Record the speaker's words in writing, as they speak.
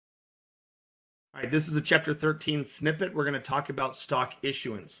All right, this is a chapter 13 snippet. We're going to talk about stock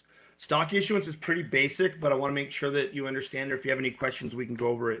issuance. Stock issuance is pretty basic, but I want to make sure that you understand, or if you have any questions, we can go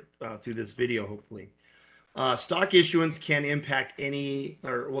over it through this video, hopefully. Stock issuance can impact any,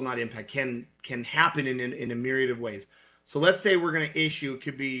 or well, not impact, can happen in a myriad of ways. So let's say we're going to issue, it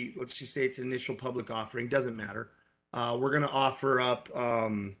could be, let's just say it's an initial public offering, doesn't matter. We're going to offer up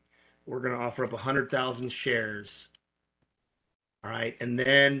 100,000 shares. All right, and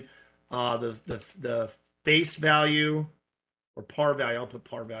then the face value or par value, I'll put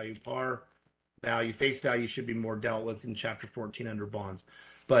par value, face value should be more dealt with in chapter 14 under bonds.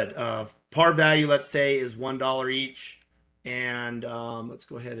 But par value, let's say, is $1 each. And let's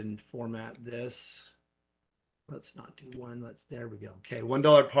go ahead and format this. Let's not do one. There we go. Okay,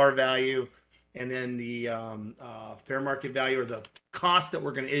 $1 par value. And then the fair market value, or the cost that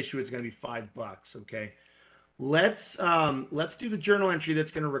we're going to issue, is going to be $5. Okay. Let's do the journal entry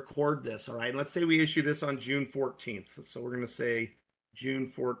that's going to record this. All right. Let's say we issue this on June 14th. So we're going to say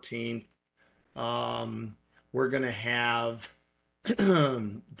June 14th. We're going to have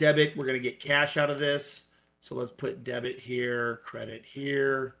debit. We're going to get cash out of this. So let's put debit here, credit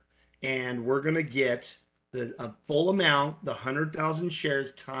here, and we're going to get a full amount, the 100,000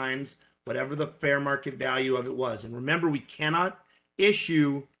 shares times whatever the fair market value of it was. And remember, we cannot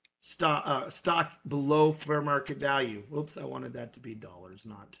issue stock below fair market value. Whoops, I wanted that to be dollars,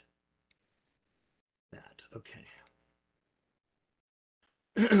 not that. Okay.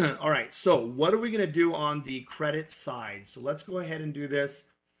 All right, so what are we going to do on the credit side? So let's go ahead and do this.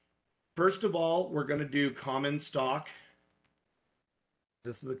 First of all, we're going to do common stock.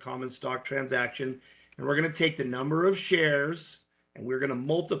 This is a common stock transaction, and we're going to take the number of shares and we're going to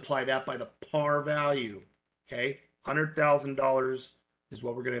multiply that by the par value. Okay, $100,000 is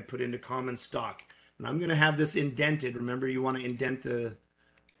what we're going to put into common stock. And I'm going to have this indented. Remember, you want to indent the,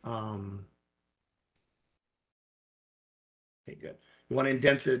 okay, good. You want to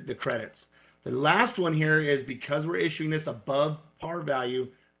indent the credits. The last one here is, because we're issuing this above par value,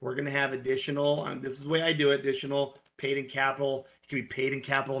 we're going to have additional, this is the way I do it, additional paid in capital. It can be paid in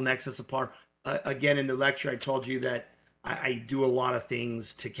capital in excess of par. Again, in the lecture, I told you that I do a lot of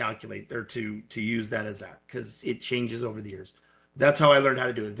things to calculate, or to use that as that, because it changes over the years. That's how I learned how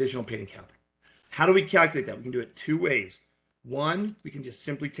to do it, additional paid in capital. How do we calculate that? We can do it two ways. One, we can just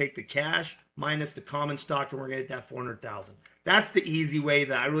simply take the cash minus the common stock, and we're going to get that 400,000. That's the easy way.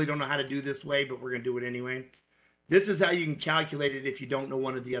 That I really don't know how to do this way, but we're going to do it anyway. This is how you can calculate it if you don't know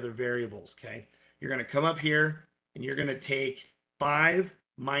one of the other variables, okay? You're going to come up here, and you're going to take 5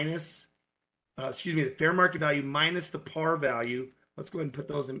 minus, the fair market value minus the par value. Let's go ahead and put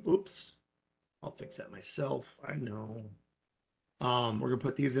those in. Oops. I'll fix that myself. I know. We're going to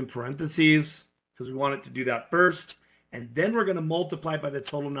put these in parentheses because we want it to do that first. And then we're going to multiply by the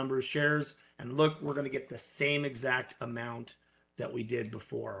total number of shares. And look, we're going to get the same exact amount that we did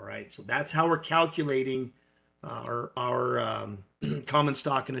before. All right. So that's how we're calculating our common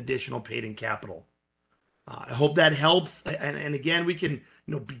stock and additional paid in capital. I hope that helps. And again, we can,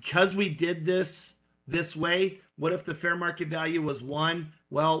 because we did this way, what if the fair market value was 1?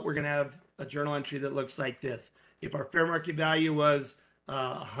 Well, we're going to have a journal entry that looks like this. If our fair market value was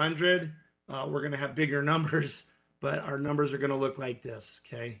 100, we're going to have bigger numbers, but our numbers are going to look like this,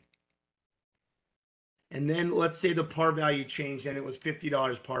 okay? And then let's say the par value changed and it was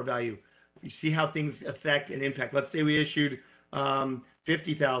 $50 par value. You see how things affect and impact. Let's say we issued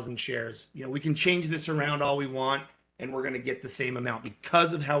 50,000 shares. We can change this around all we want, and we're going to get the same amount.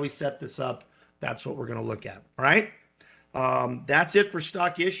 Because of how we set this up, that's what we're going to look at, all right? That's it for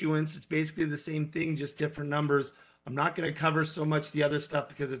stock issuance. It's basically the same thing, just different numbers. I'm not going to cover so much the other stuff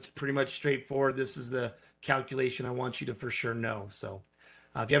because it's pretty much straightforward. This is the calculation I want you to for sure know. So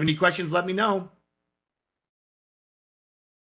if you have any questions, let me know.